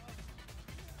here.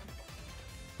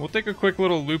 We'll take a quick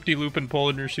little loop-de-loop and pull,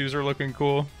 and your shoes are looking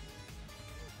cool.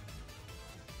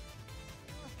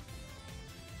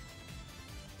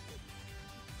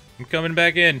 I'm coming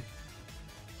back in.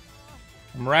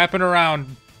 I'm wrapping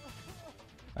around.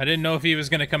 I didn't know if he was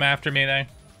gonna come after me there.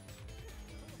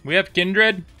 We have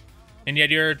Kindred, and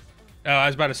yet you're... Oh, I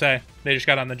was about to say, they just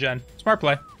got on the gen. Smart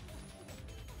play.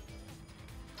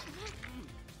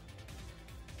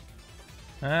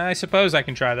 I suppose I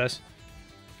can try this.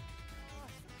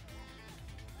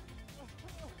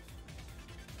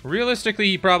 Realistically,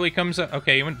 he probably comes up...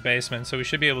 Okay, he went basement, so we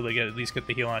should be able to at least get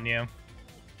the heal on you.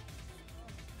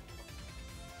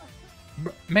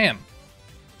 Ma'am.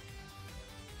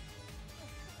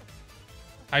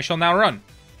 I shall now run.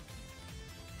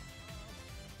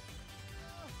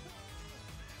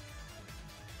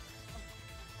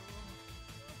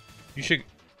 You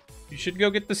should go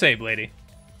get the save, lady.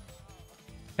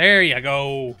 There you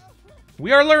go.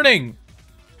 We are learning.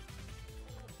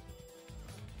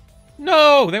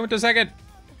 No, they went to second.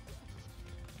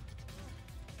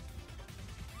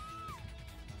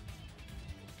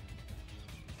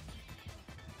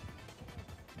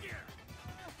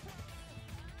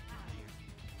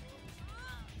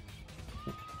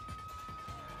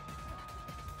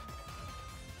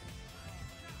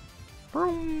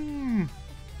 Boom.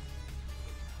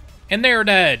 And they're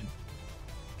dead.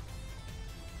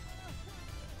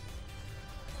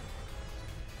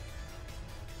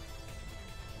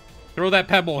 Throw that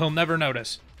pebble, he'll never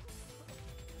notice.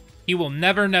 He will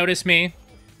never notice me.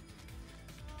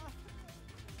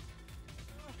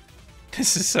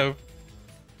 This is so...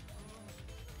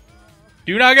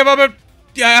 Do not give up it!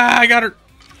 Yeah, I got her!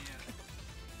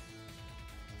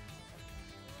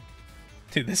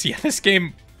 Dude, this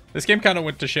game kind of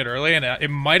went to shit early, and it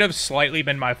might have slightly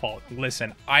been my fault.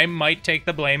 Listen, I might take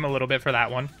the blame a little bit for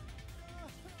that one.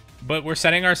 But we're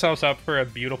setting ourselves up for a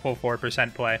beautiful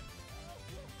 4% play.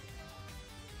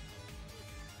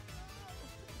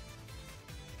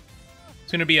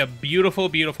 It's going to be a beautiful,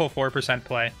 beautiful 4%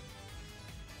 play.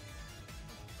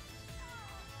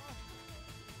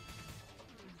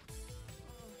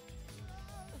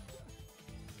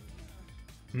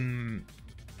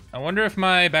 I wonder if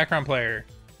my background player...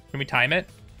 Can we time it?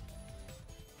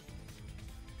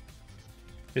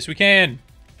 Yes, we can.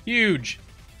 Huge.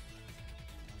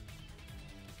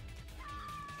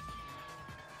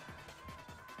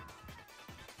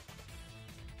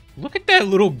 Look at that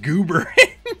little goober.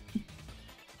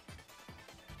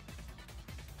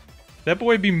 That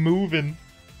boy be moving.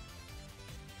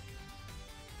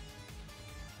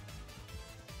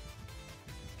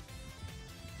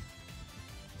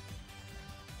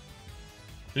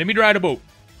 Let me drive the boat.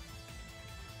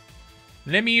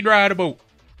 Let me drive the boat.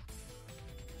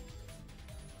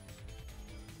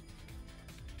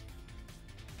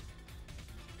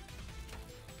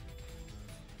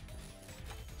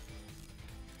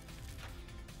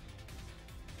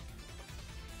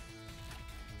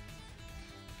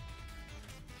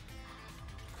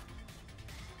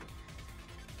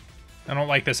 I don't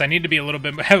like this. I need to be a little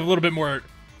bit, have a little bit more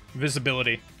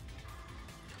visibility.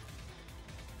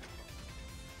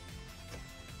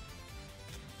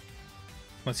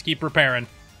 Let's keep repairing.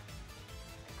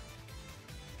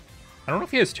 I don't know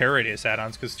if he has terror radius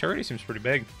add-ons, because terror radius seems pretty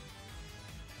big.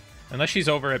 Unless she's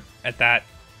over at that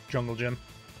jungle gym.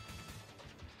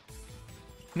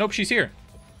 Nope, she's here.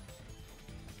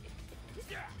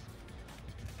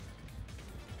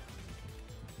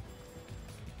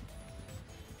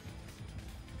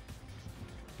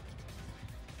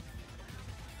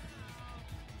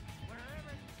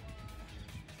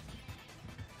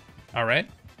 All right.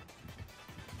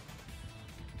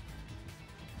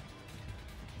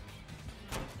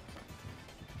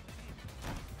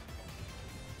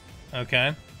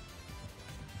 Okay.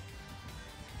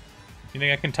 You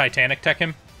think I can Titanic tech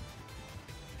him?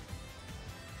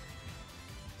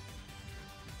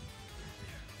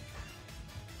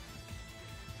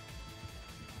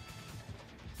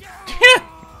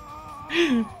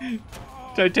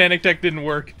 Titanic tech didn't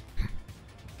work.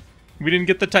 We didn't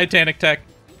get the Titanic tech.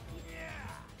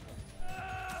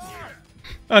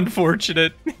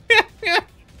 Unfortunate.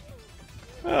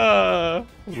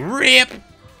 Rip!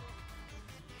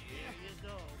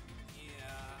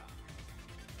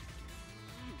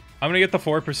 I'm gonna get the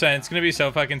 4%. It's gonna be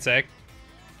so fucking sick.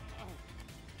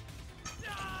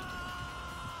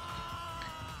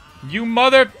 You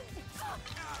mother...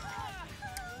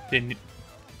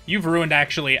 You've ruined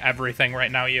actually everything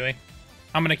right now, Yui.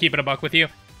 I'm gonna keep it a buck with you.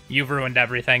 You've ruined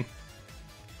everything.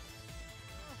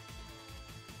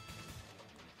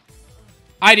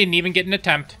 I didn't even get an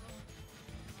attempt.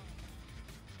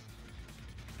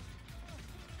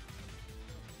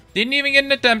 Didn't even get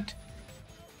an attempt.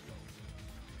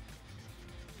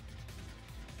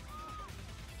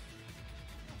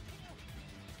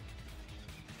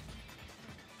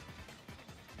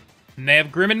 And they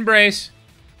have Grim Embrace.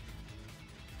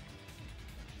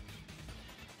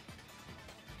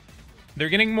 They're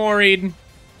getting moried.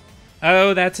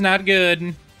 Oh, that's not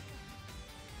good.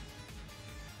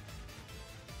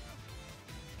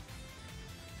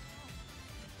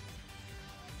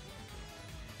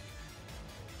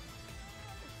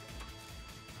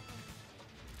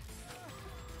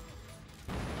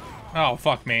 Oh,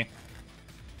 fuck me.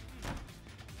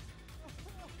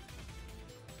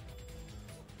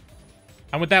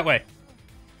 I went that way.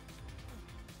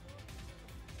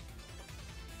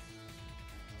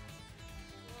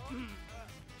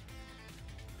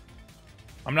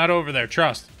 I'm not over there,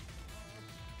 trust.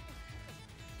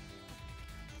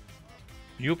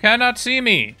 You cannot see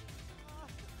me.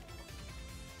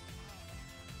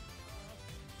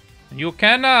 You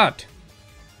cannot.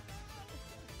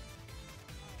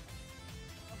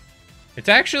 It's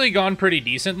actually gone pretty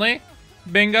decently,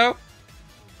 Bingo.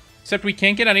 Except we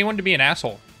can't get anyone to be an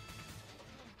asshole.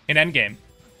 In endgame.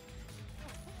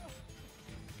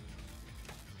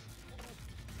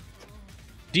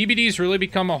 DBD's really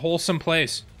become a wholesome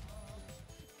place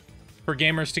for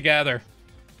gamers to gather.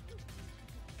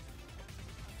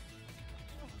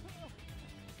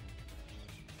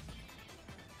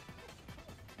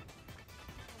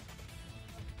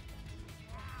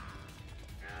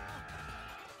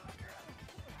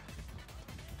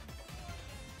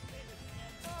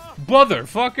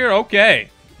 Motherfucker, okay.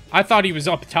 I thought he was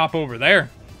up top over there.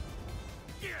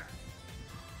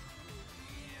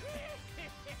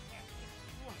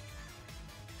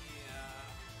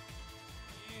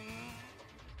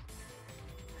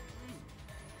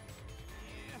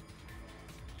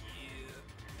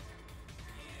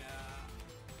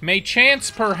 May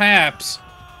chance, perhaps.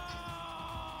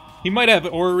 He might have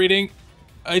aura reading.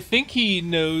 I think he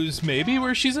knows maybe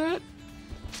where she's at.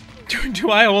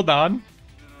 Do I hold on?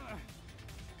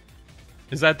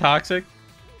 Is that toxic?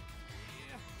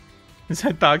 Is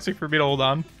that toxic for me to hold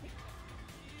on?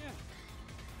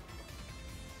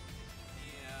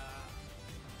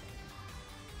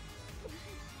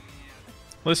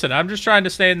 Listen, I'm just trying to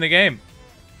stay in the game.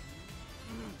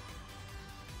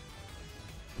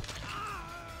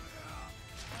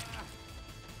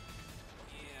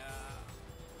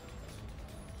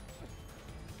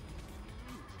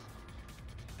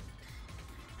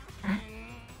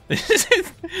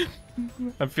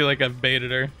 I feel like I've baited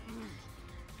her.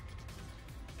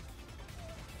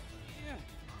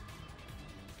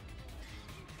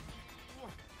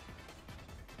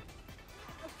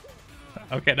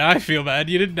 Okay, now I feel bad.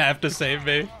 You didn't have to save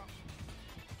me.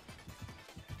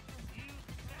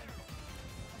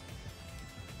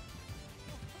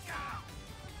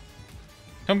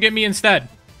 Come get me instead.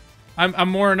 I'm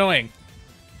more annoying.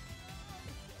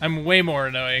 I'm way more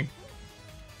annoying.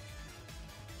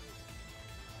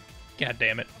 God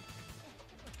damn it.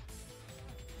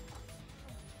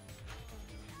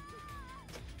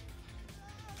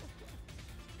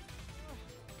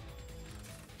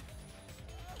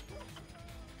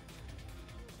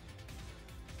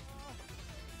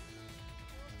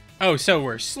 Oh, so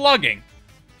we're slugging.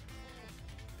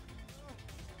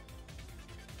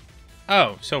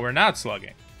 Oh, so we're not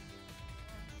slugging.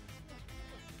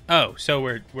 Oh, so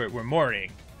we're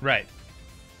mooring. Right.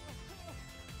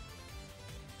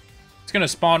 It's gonna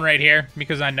spawn right here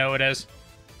because I know it is.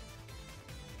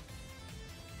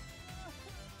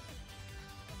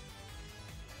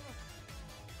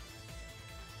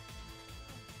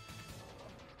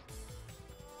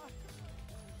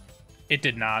 It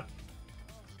did not.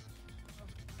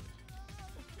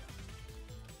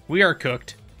 We are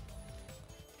cooked.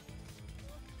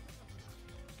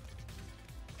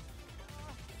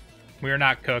 We are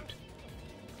not cooked.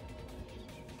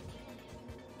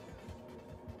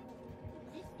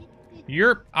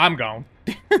 I'm gone.